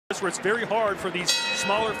where it's very hard for these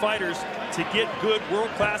smaller fighters to get good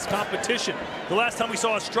world-class competition. The last time we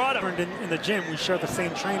saw Estrada in the gym, we share the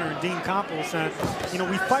same trainer, Dean Campos, and you know,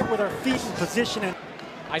 we fight with our feet in position. And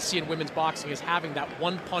I see in women's boxing as having that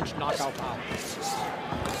one-punch knockout power.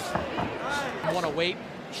 108,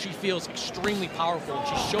 she feels extremely powerful, and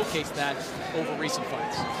she showcased that over recent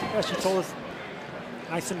fights. Yeah, she told us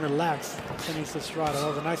nice and relaxed. Seniesa Estrada, that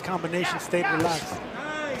was a nice combination, stayed relaxed.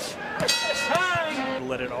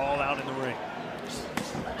 Let it all out in the ring.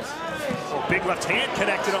 Oh, big left hand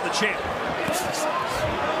connected on the champ.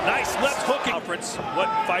 Nice left hook. Conference, what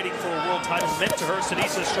fighting for a world title meant to her.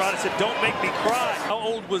 Seniesa Estrada said, "Don't make me cry." How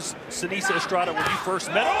old was Seniesa Estrada when you first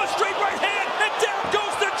met? Oh, a straight right hand, and down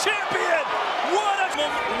goes the champion. What a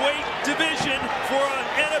weight division for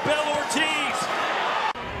Anabel Ortiz.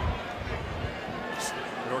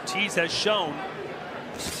 And Ortiz has shown.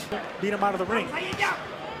 Beat him out of the ring.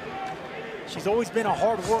 She's always been a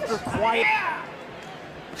hard worker, quiet.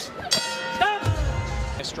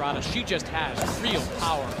 Estrada, she just has real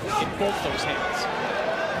power in both those hands.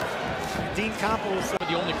 Dean Campos.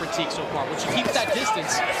 The only critique so far, when she keeps that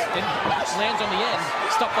distance and lands on the end,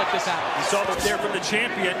 stuff like this happens. We saw that there from the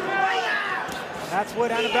champion. That's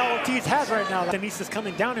what Anabel Ortiz has right now. Senisa's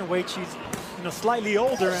coming down in weight. She's, you know, slightly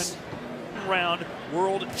older and round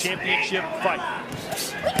world championship fight.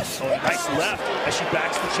 Oh, nice left as she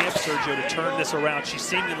backs the champ, Sergio, to turn this around. She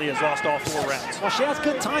seemingly has lost all 4 rounds. Well, she has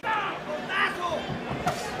good time.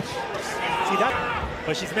 See that?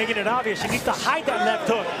 But she's making it obvious. She needs to hide that left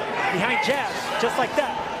hook behind jab, just like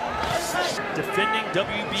that. Defending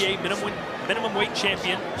WBA minimum weight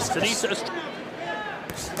champion, Seniesa Estrada.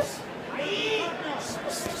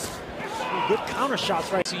 Good counter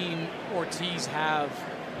shots right. Seen Ortiz have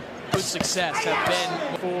good success, have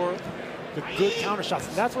been for the good counter shots.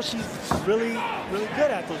 And that's what she's really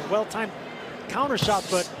good at, those well-timed counter shots.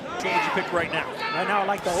 But what would you pick right now? Right now, I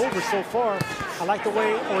like the over so far. I like the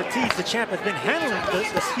way Ortiz, the champ, has been handling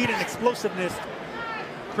the speed and explosiveness.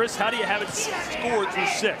 Chris, how do you have it scored through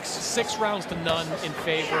 6? 6 rounds to none in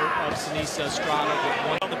favor of Seniesa Estrada. With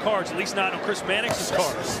 1 on the cards, at least not on Chris Mannix's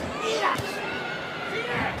cards.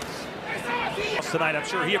 Tonight, I'm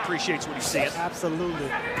sure he appreciates what he's seeing. Absolutely.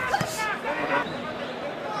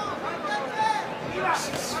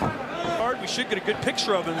 We should get a good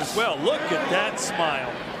picture of him as well. Look at that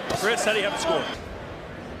smile. Chris, how do you have it scored?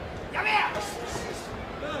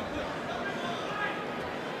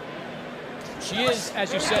 She is,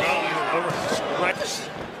 as you said,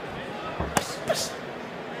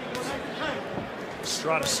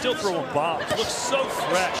 Estrada still throwing bombs. Looks so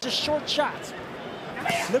fresh. Just short shots.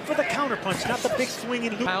 Look for the counter punch, not the big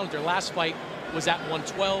swinging loop. Her last fight was at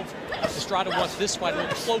 112. Estrada wants this fight a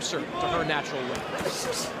little closer to her natural weight.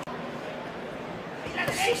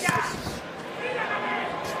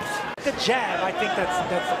 The jab, I think that's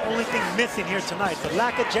the only thing missing here tonight. The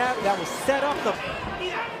lack of jab that was set up.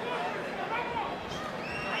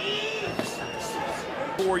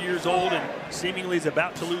 4 years old and seemingly is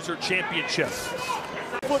about to lose her championship.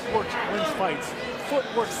 Footwork wins fights.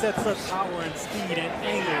 Footwork sets up power and speed and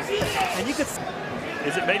angles. And you could.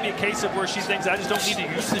 Is it maybe a case of where she thinks, I just don't need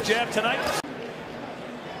to use the jab tonight?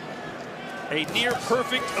 A near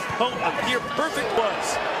perfect opponent, a near perfect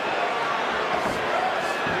was.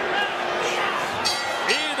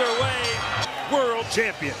 Either way, world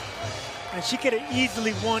champion. And she could have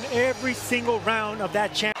easily won every single round of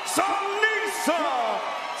that championship.